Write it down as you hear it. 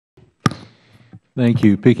Thank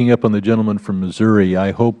you. Picking up on the gentleman from Missouri,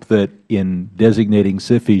 I hope that in designating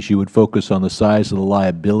SIFIs you would focus on the size of the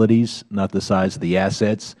liabilities, not the size of the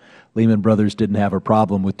assets. Lehman Brothers didn't have a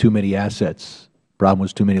problem with too many assets. The problem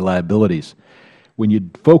was too many liabilities. When you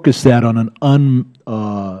focus that on an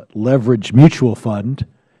unleveraged mutual fund,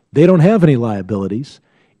 they don't have any liabilities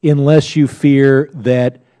unless you fear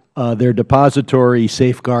that their depository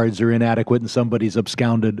safeguards are inadequate and somebody's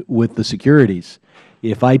absconded with the securities.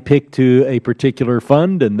 If I pick to a particular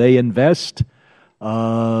fund and they invest,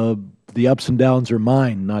 the ups and downs are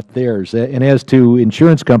mine, not theirs. And as to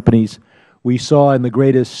insurance companies, we saw in the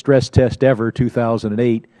greatest stress test ever,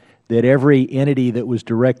 2008, that every entity that was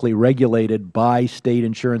directly regulated by state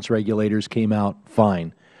insurance regulators came out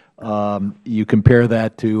fine. You compare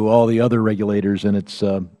that to all the other regulators, and it's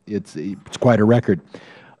quite a record.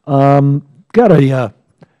 Got a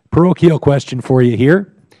parochial question for you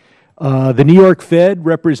here. The New York Fed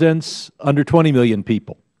represents under 20 million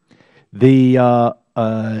people. The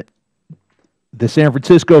San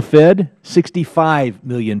Francisco Fed, 65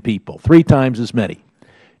 million people, 3 times as many.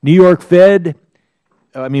 New York Fed,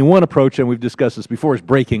 I mean, one approach, and we've discussed this before, is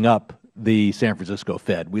breaking up the San Francisco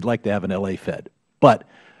Fed. We'd like to have an LA Fed. But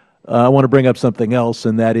I want to bring up something else,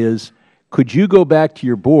 and that is, could you go back to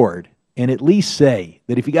your board and at least say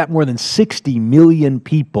that if you got more than 60 million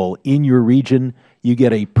people in your region, you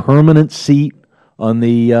get a permanent seat on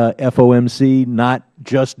the FOMC, not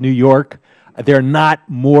just New York? They're not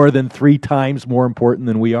more than 3 times more important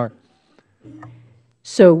than we are.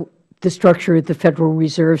 So the structure of the Federal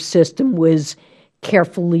Reserve System was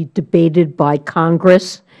carefully debated by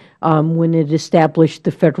Congress when it established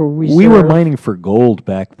the Federal Reserve. We were mining for gold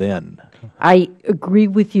back then. I agree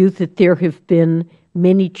with you that there have been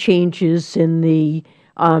many changes in the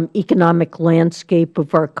economic landscape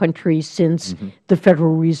of our country since the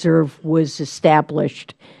Federal Reserve was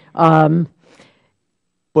established. But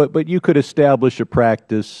you could establish a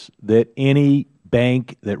practice that any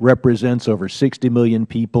bank that represents over 60 million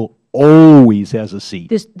people always has a seat.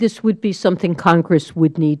 This would be something Congress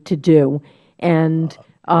would need to do, and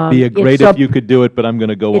be great if you could do it. But I'm going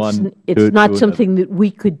to go on. It's not something that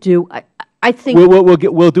we could do. I think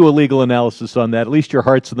we'll do a legal analysis on that. At least your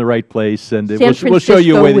heart's in the right place, and we'll show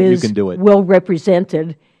you a way that you can do it. Well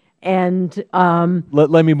represented, and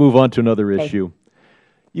let me move on to another issue.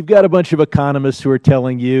 You've got a bunch of economists who are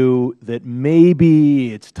telling you that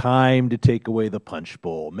maybe it's time to take away the punch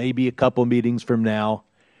bowl, maybe a couple meetings from now.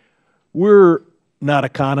 We're not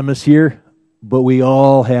economists here, but we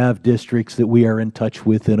all have districts that we are in touch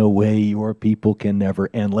with in a way your people can never.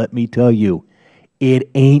 And let me tell you, it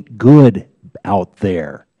ain't good out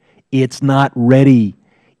there. It's not ready.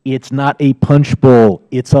 It's not a punch bowl.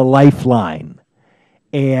 It's a lifeline.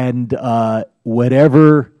 And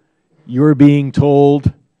whatever you're being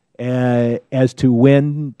told as to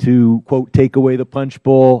when to, quote, take away the punch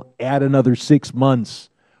bowl, add another 6 months,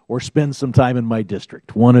 or spend some time in my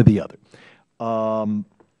district, one or the other.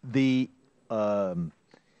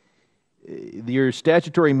 Your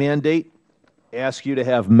statutory mandate asks you to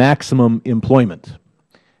have maximum employment.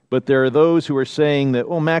 But there are those who are saying that,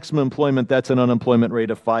 well, maximum employment, that's an unemployment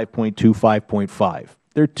rate of 5.2, 5.5.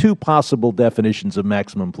 There are 2 possible definitions of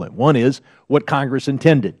maximum employment. One is what Congress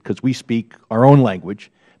intended, because we speak our own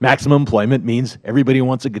language. Maximum employment means everybody who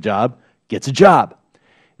wants a job gets a job.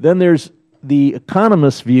 Then there's the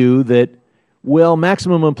economist's view that, well,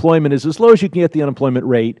 maximum employment is as low as you can get the unemployment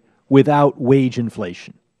rate without wage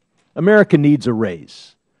inflation. America needs a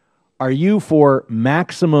raise. Are you for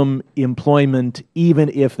maximum employment even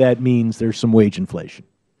if that means there's some wage inflation?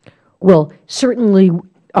 Well, certainly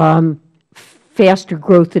faster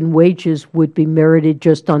growth in wages would be merited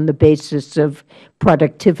just on the basis of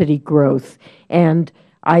productivity growth. And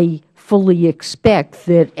I fully expect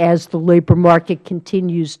that as the labor market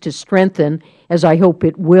continues to strengthen, as I hope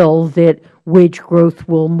it will, that wage growth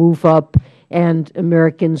will move up and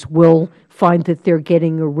Americans will find that they're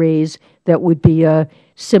getting a raise that would be a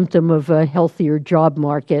symptom of a healthier job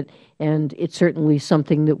market, and it's certainly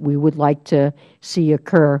something that we would like to see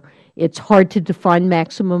occur. It's hard to define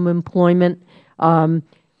maximum employment.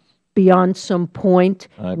 Beyond some point,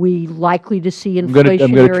 we likely to see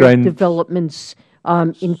inflationary developments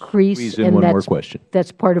increase, and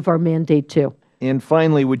that's part of our mandate too. And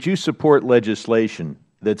finally, would you support legislation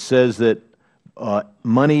that says that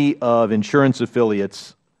money of insurance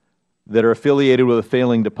affiliates that are affiliated with a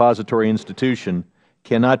failing depository institution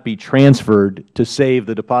cannot be transferred to save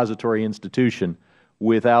the depository institution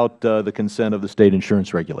without the consent of the state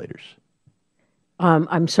insurance regulators?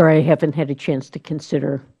 I'm sorry, I haven't had a chance to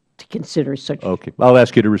consider such. Okay, I'll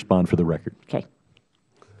ask you to respond for the record. Okay.